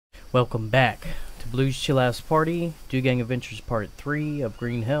Welcome back to Blues Chill Ass Party, Do Gang Adventures Part 3 of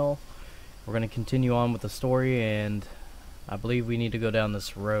Green Hell. We're going to continue on with the story, and I believe we need to go down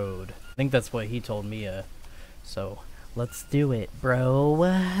this road. I think that's what he told me, so let's do it, bro.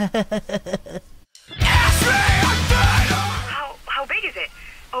 How big is it?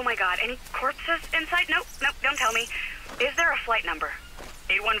 Oh my god, any corpses in sight? Nope, don't tell me. Is there a flight number?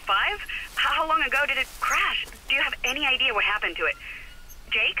 815? How long ago did it crash? Do you have any idea what happened to it?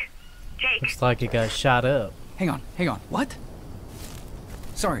 Jake? Looks like it got shot up. Hang on. What?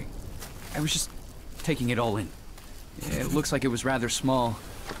 Sorry. I was just taking it all in. It looks like it was rather small.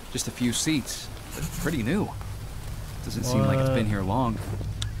 Just a few seats. But pretty new. Doesn't seem like it's been here long.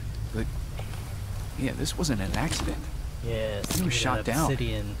 But, yeah, this wasn't an accident. Yes, it was shot down.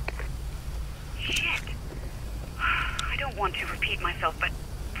 Obsidian. Shit. I don't want to repeat myself, but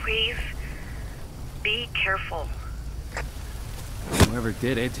please, be careful. Whoever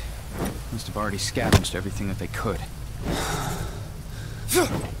did it must have already scavenged everything that they could.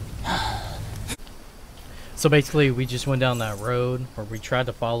 So basically, we just went down that road, or we tried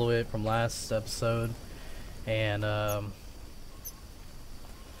to follow it from last episode, and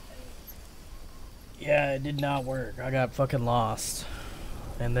yeah, it did not work. I got fucking lost,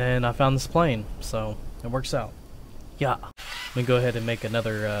 and then I found this plane, so it works out. Yeah, let me go ahead and make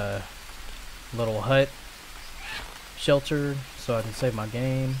another little hut shelter so I can save my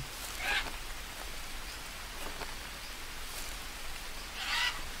game.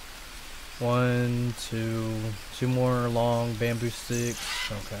 Two more long bamboo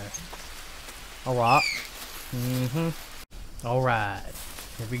sticks. Okay. Alright. Alright.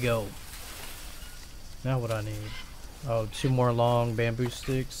 Here we go. Now what I need? Oh, 2 more long bamboo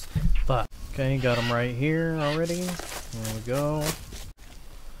sticks. Fuck. Okay, got them right here already. There we go.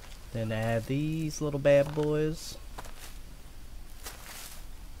 Then add these little bad boys.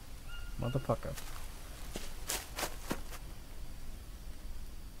 Motherfucker.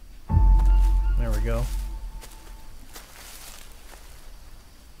 There we go.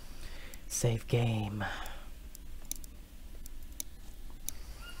 Save game.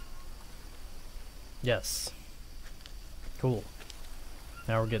 Yes. Cool.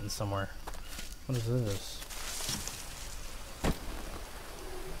 Now we're getting somewhere. What is this?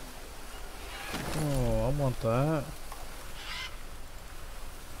 Oh, I want that.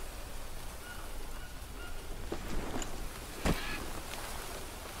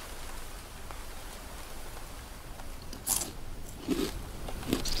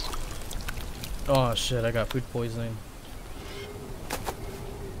 Oh shit, I got food poisoning.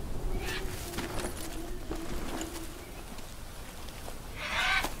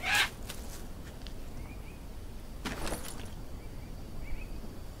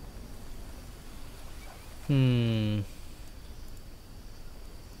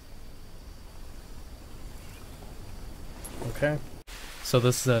 Okay. So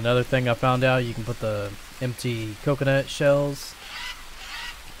this is another thing I found out. You can put the empty coconut shells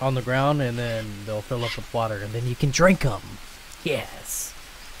on the ground, and then they'll fill up with water, and then you can drink them. Yes.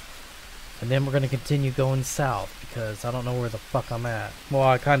 And then we're gonna continue going south because I don't know where the fuck I'm at. Well,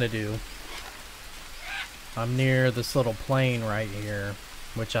 I kind of do. I'm near this little plain right here,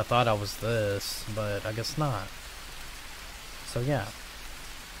 which I thought I was this, but I guess not. So yeah,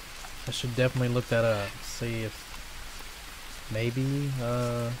 I should definitely look that up. See if maybe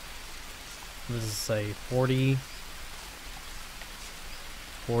what does it say? 40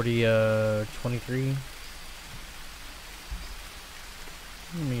 23.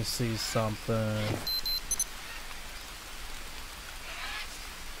 Let me see something.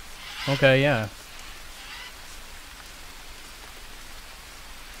 Okay, yeah.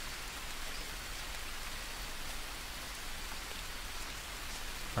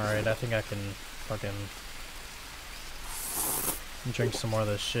 Alright, I think I can fucking drink some more of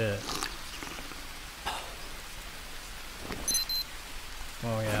this shit.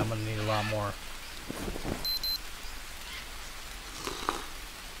 Oh yeah, I'm gonna need a lot more.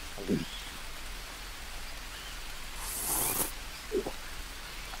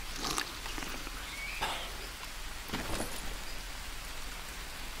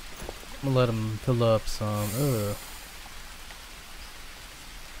 I'm gonna let him fill up some. Ugh.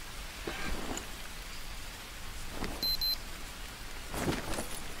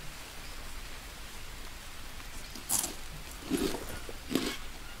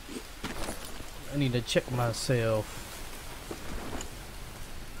 I need to check myself.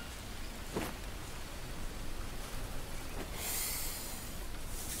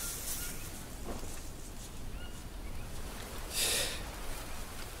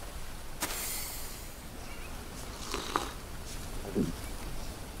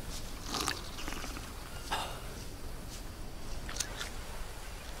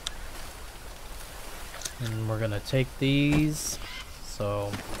 And we're gonna take these.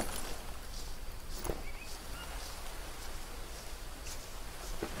 So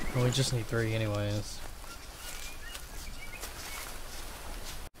well, we just need 3 anyways.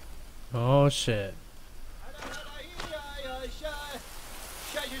 Oh shit.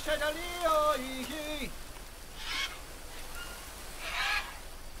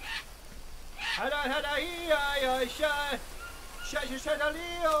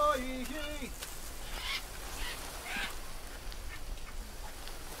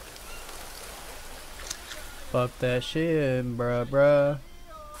 Fuck that shit, bruh.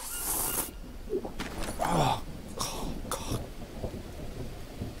 Oh, God.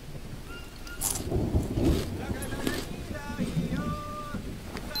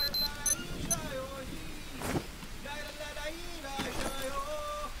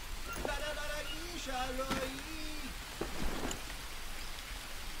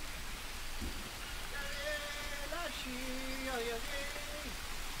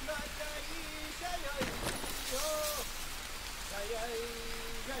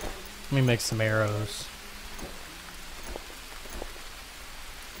 Let me make some arrows.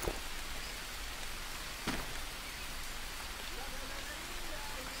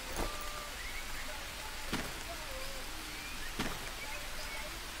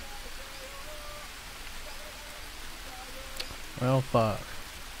 Well, fuck.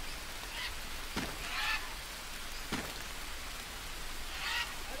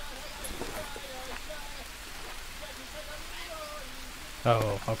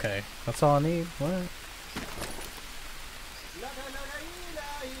 Oh, okay. That's all I need? What?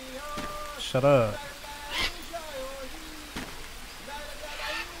 Shut up.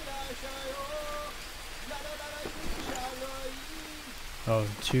 Oh,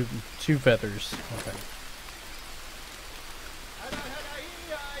 two feathers. Okay.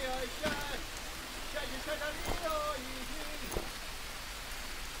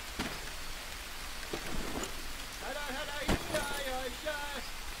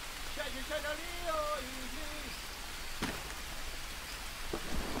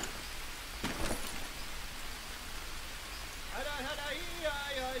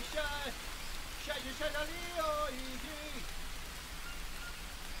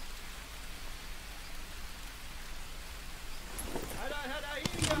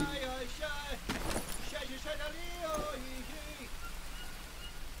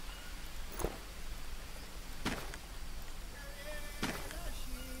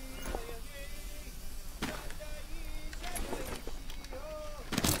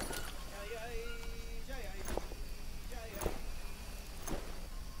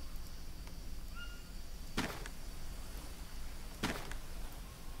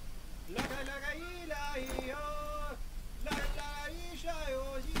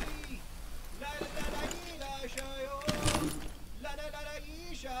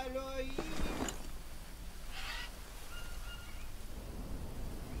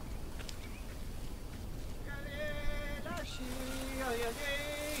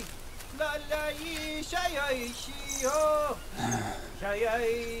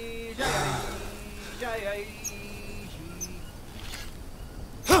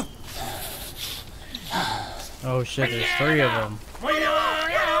 Oh shit, there's 3 of them.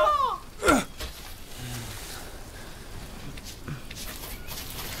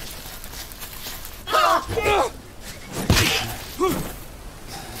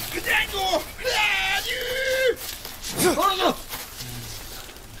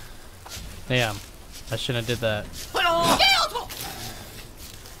 Damn, I shouldn't have did that.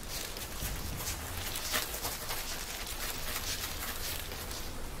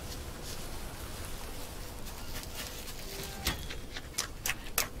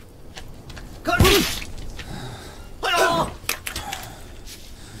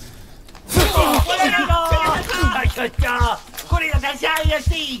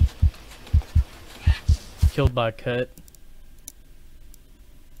 Killed by a cut.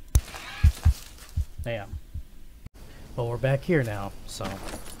 Damn. Well, we're back here now, so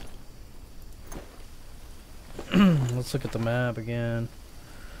let's look at the map again.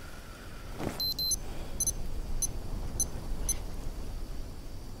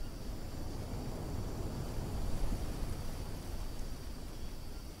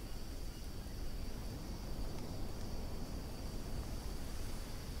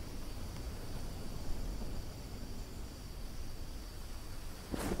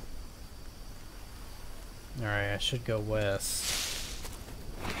 Alright, I should go west.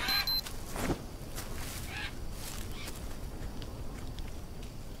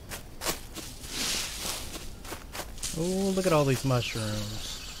 Oh, look at all these mushrooms.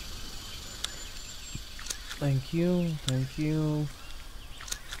 Thank you, thank you.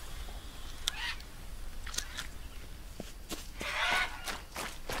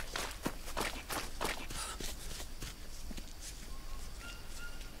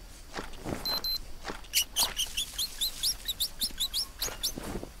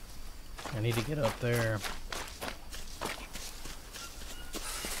 I need to get up there.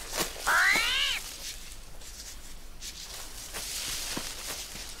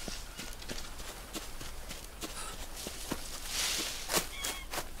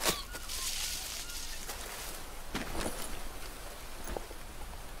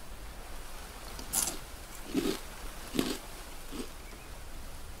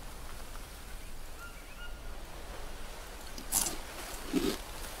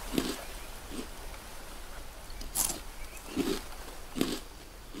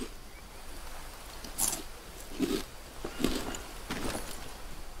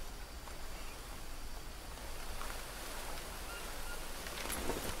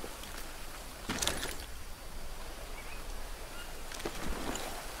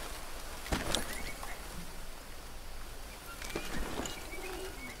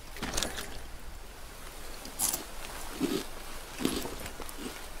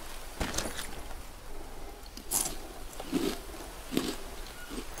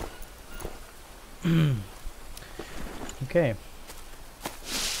 Okay.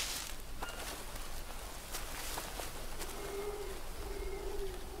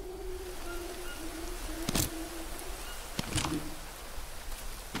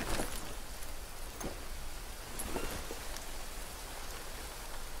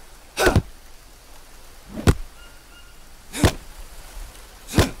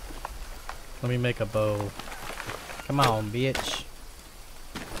 Let me make a bow. Come on, bitch.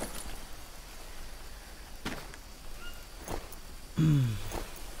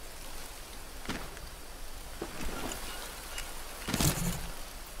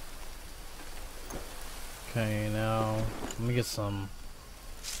 Okay, now let me get some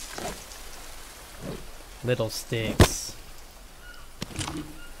little sticks.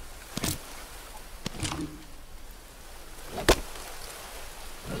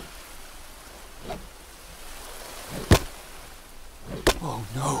 Oh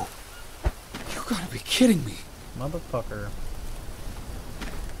no. You gotta be kidding me. Motherfucker.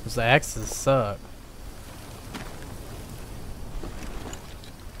 Those axes suck.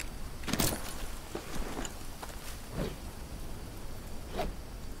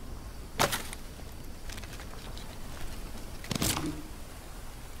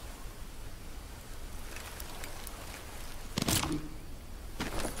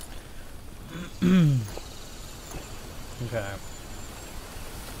 Okay.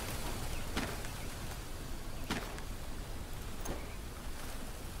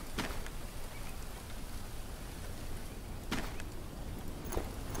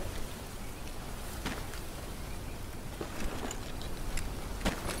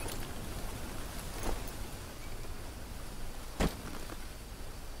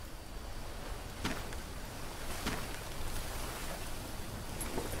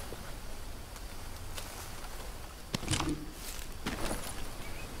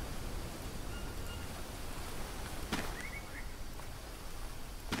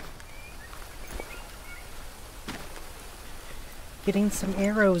 Getting some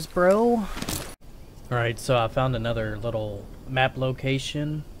arrows, bro. Alright, so I found another little map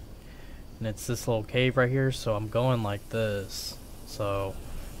location. And it's this little cave right here, so I'm going like this. So,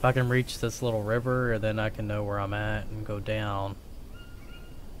 if I can reach this little river, then I can know where I'm at and go down.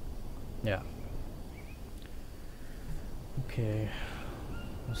 Yeah. Okay.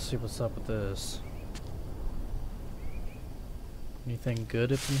 Let's see what's up with this. Anything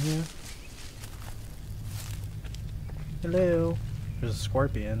good up in here? Hello. There's a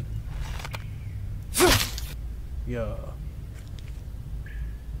scorpion. Yeah.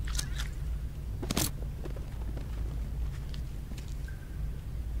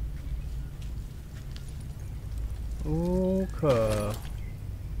 Okay.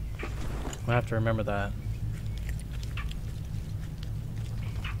 I have to remember that.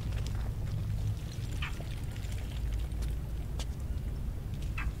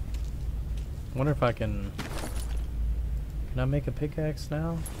 Wonder if I can I make a pickaxe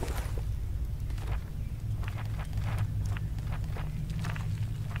now?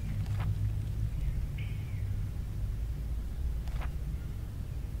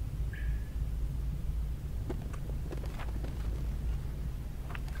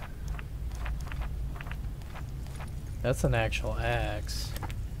 That's an actual axe.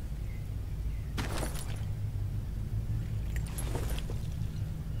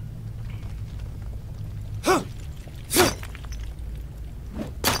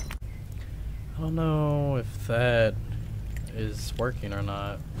 working or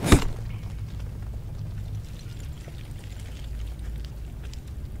not.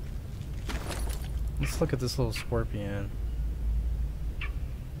 Let's look at this little scorpion.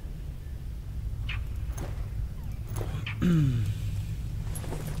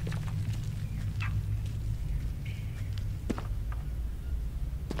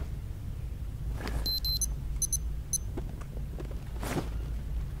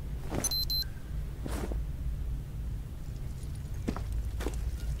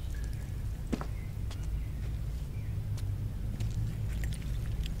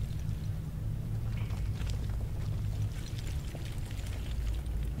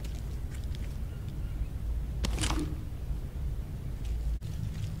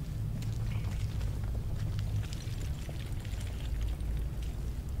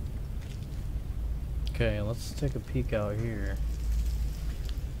 Okay, let's take a peek out here.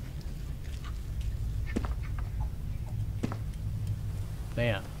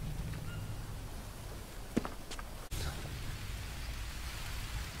 Damn.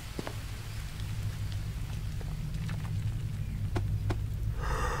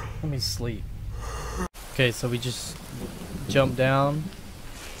 Let me sleep. Okay, so we just jumped down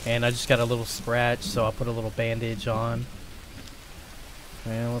and I just got a little scratch, so I put a little bandage on.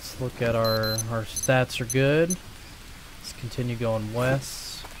 And let's look at our stats are good. Let's continue going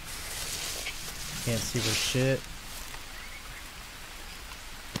west. Can't see where shit.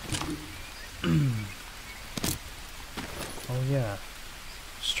 Oh yeah.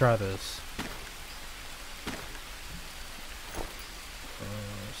 Let's try this.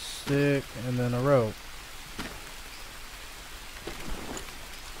 Stick and then a rope.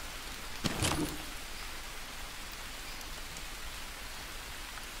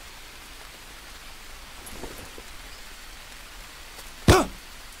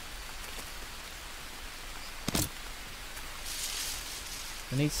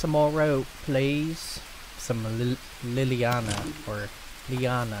 I need some more rope, please. Some Liliana, or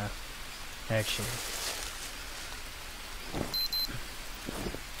Liana, actually.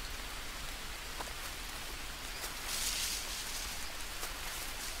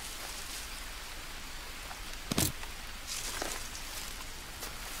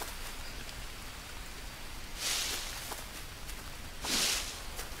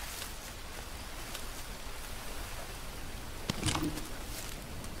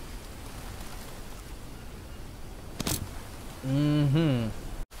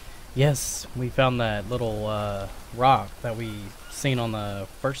 Yes, we found that little rock that we seen on the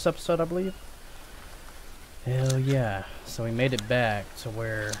first episode, I believe. Hell yeah. So we made it back to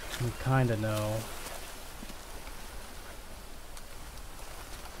where we kind of know.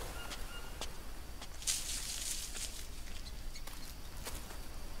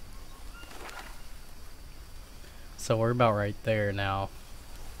 So we're about right there now.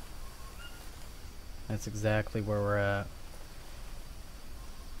 That's exactly where we're at.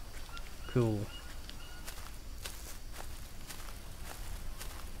 Cool.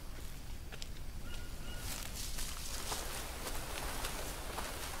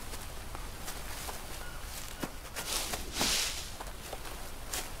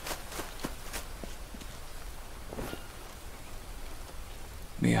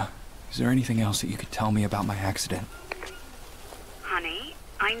 Mia, is there anything else that you could tell me about my accident? Honey,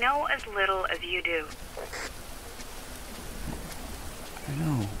 I know as little as you do. I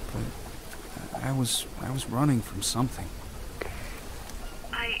know, but I was running from something.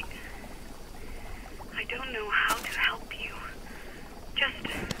 I don't know how to help you. Just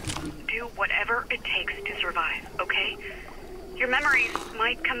do whatever it takes to survive, okay? Your memories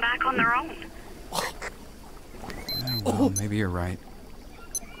might come back on their own. Yeah, well, maybe you're right.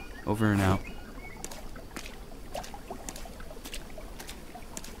 Over and out.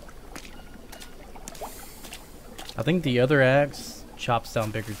 I think the other axe chops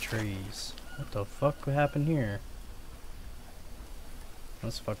down bigger trees. What the fuck happened here?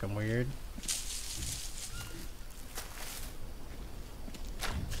 That's fucking weird.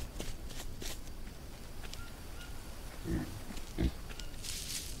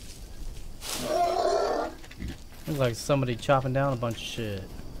 Looks like somebody chopping down a bunch of shit.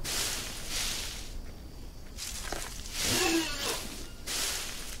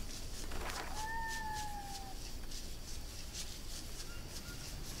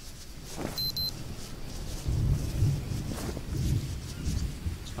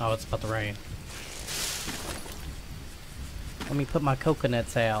 Oh, it's about to rain. Let me put my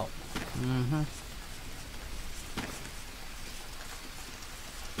coconuts out. Mm-hmm.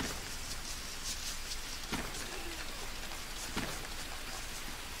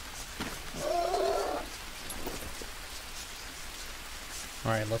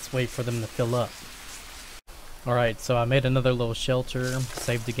 Alright, let's wait for them to fill up. Alright, so I made another little shelter,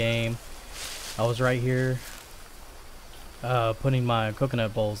 saved the game. I was right here putting my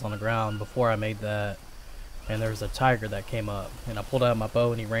coconut bowls on the ground before I made that, and there was a tiger that came up, and I pulled out my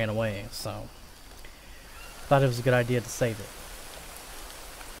bow and he ran away, so thought it was a good idea to save it.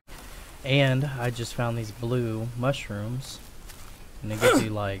 And I just found these blue mushrooms, and it gives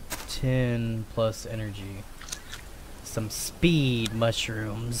you like 10 plus energy. Some speed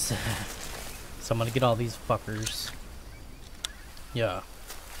mushrooms. So I'm gonna get all these fuckers. Yeah.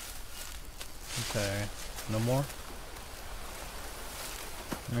 Okay. No more?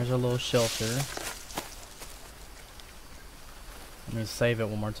 There's a little shelter. Let me save it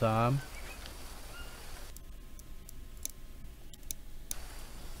one more time.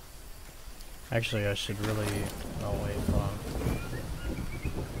 Actually, I should really... Oh wait, hold on.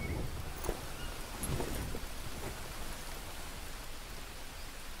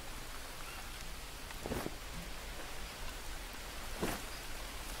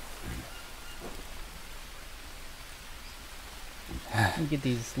 Let me get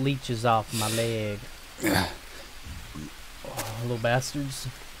these leeches off my leg. Oh, little bastards.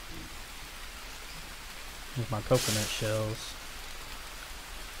 With my coconut shells.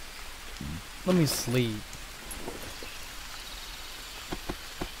 Let me sleep.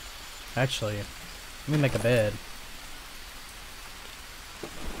 Actually, let me make a bed.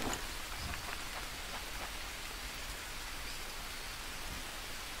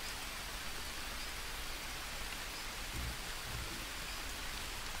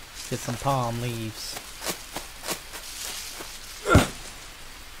 Get some palm leaves.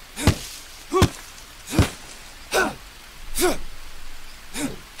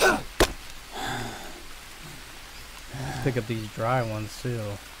 Pick up these dry ones too.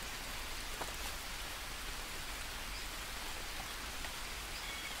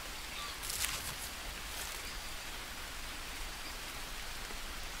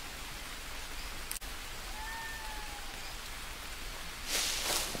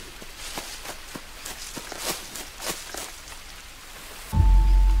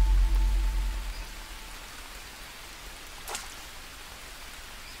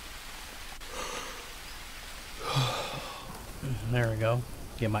 There we go.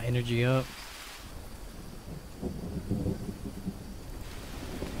 Get my energy up.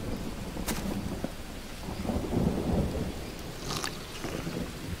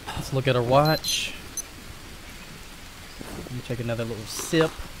 Let's look at our watch. Let me take another little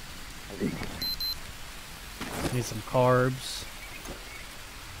sip. Need some carbs.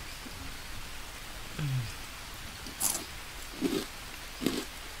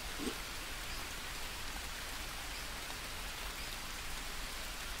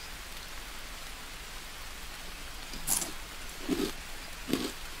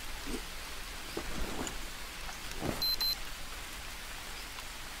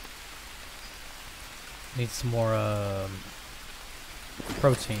 Need some more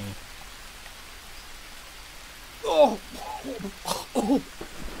protein. Oh.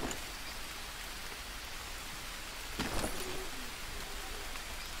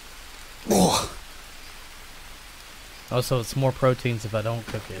 Oh, so it's more proteins if I don't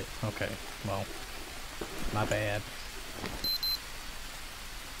cook it. Okay, well, my bad.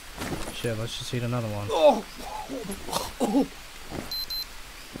 Shit, let's just eat another one.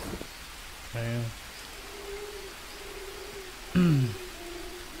 Okay.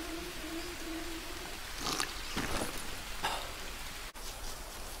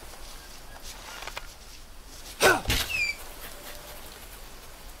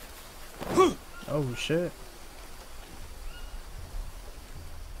 Oh shit.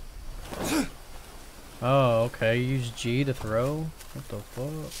 Oh, okay. Use G to throw? What the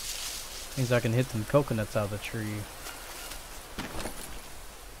fuck? Means I can hit some coconuts out of the tree.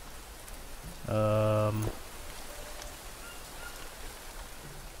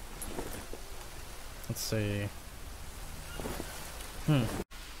 Let's see. I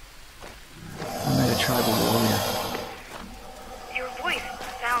met a tribal warrior. Your voice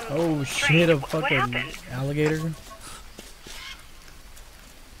sounds Oh strange. shit, a What fucking happened? alligator?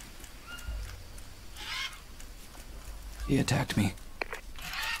 He attacked me.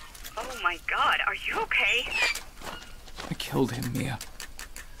 Oh my god, are you okay? I killed him, Mia.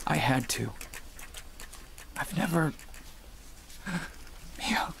 I had to. I've never...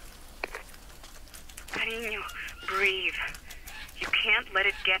 Mia. Cariño, breathe. You can't let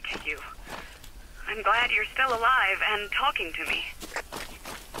it get to you. I'm glad you're still alive and talking to me.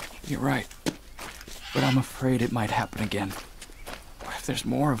 You're right. But I'm afraid it might happen again. What if there's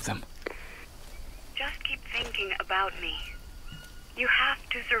more of them? Just keep thinking about me. You have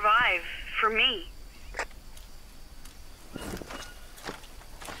to survive for me.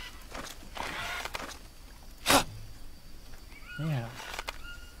 Yeah.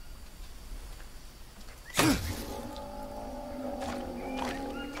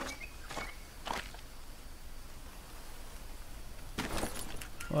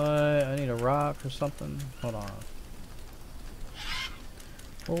 What? I need a rock or something? Hold on.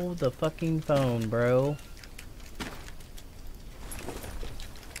 Hold the fucking phone, bro.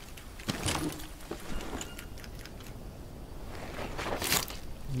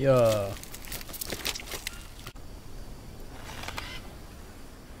 Yeah.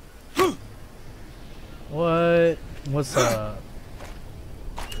 What? What's up?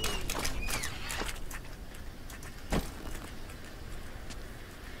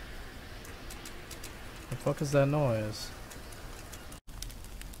 The fuck is that noise?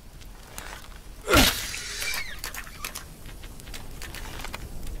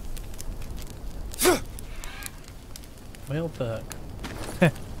 Well, fuck.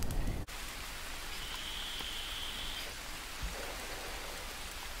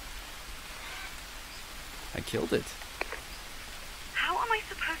 I killed it. How am I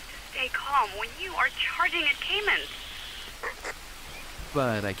supposed to stay calm when you are charging at Caymans?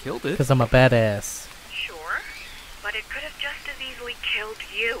 But I killed it. Because I'm a badass. Sure, but it could have just as easily killed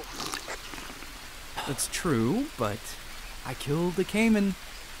you. That's true, but I killed the Cayman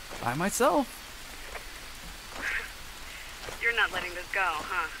by myself. You're not letting this go,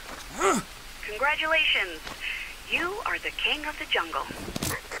 huh? Congratulations. You are the king of the jungle.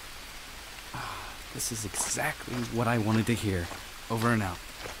 This is exactly what I wanted to hear. Over and out.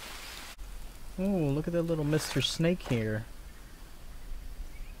 Ooh, look at that little Mr. Snake here.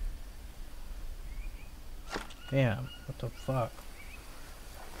 Damn, what the fuck?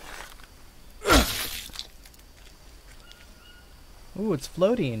 Ooh, it's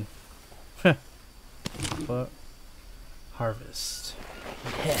floating. But harvest.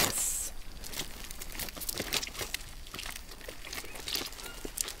 Yes.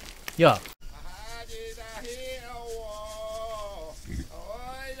 Yeah.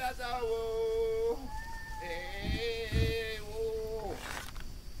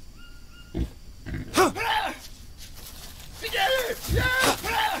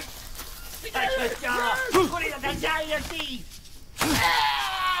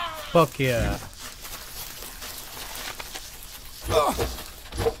 Fuck yeah.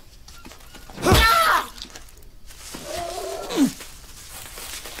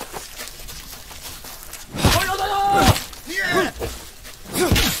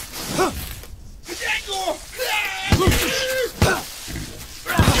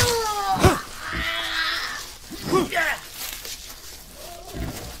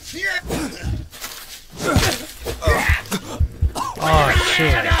 Oh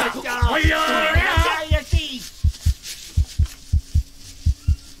shit.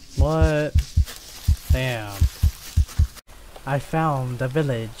 What? Damn. I found the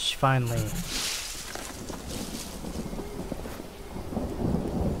village, finally.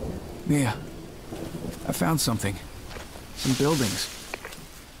 Mia, I found something. Some buildings.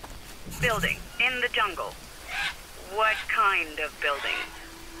 Building in the jungle. What kind of building?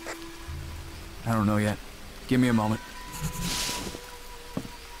 I don't know yet. Give me a moment.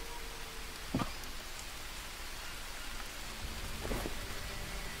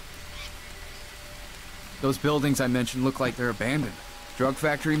 Those buildings I mentioned look like they're abandoned. Drug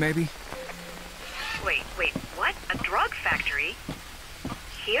factory, maybe? Wait, what? A drug factory?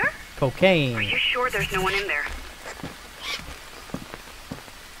 Here? Cocaine. Are you sure there's no one in there?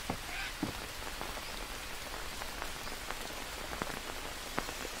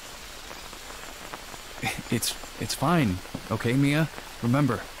 It's fine. Okay, Mia?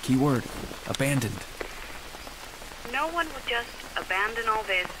 Remember, key word, abandoned. No one would just abandon all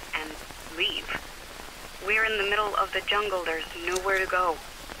this and leave. We're in the middle of the jungle. There's nowhere to go.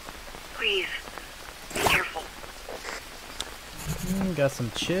 Please, be careful. Got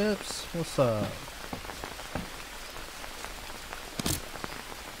some chips. What's up?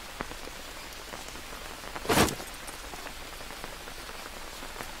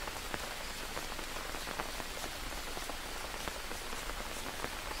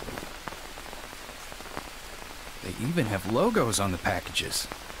 They even have logos on the packages.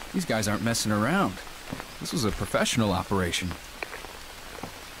 These guys aren't messing around. This was a professional operation.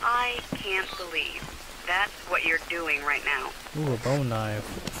 I can't believe that's what you're doing right now. Ooh, a bone knife.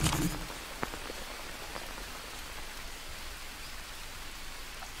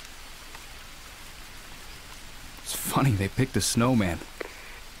 It's funny they picked a snowman.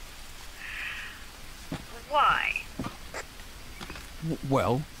 Why?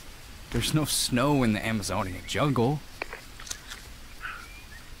 Well, there's no snow in the Amazonian jungle.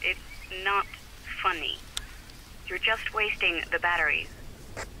 It's not funny. You're just wasting the batteries.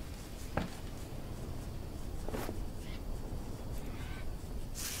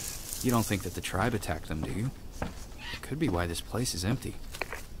 You don't think that the tribe attacked them, do you? It could be why this place is empty.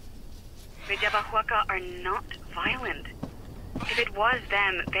 The Yabahuaca are not violent. If it was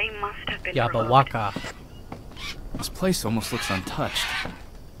them, they must have been provoked. Yabahuaca. This place almost looks untouched.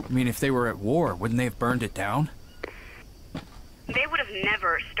 I mean, if they were at war, wouldn't they have burned it down? They would have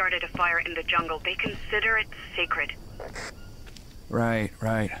never started a fire in the jungle. They consider it sacred. Right.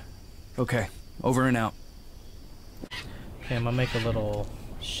 Okay, over and out. Okay, I'm gonna make a little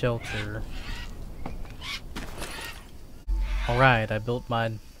shelter. Alright, I built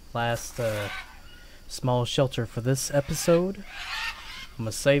my last small shelter for this episode. I'm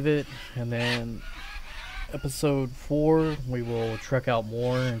gonna save it, and then episode 4 we will trek out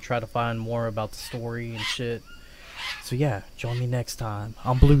more and try to find more about the story and shit. So yeah, join me next time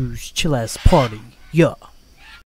on Blues Chill Ass Party. Yeah.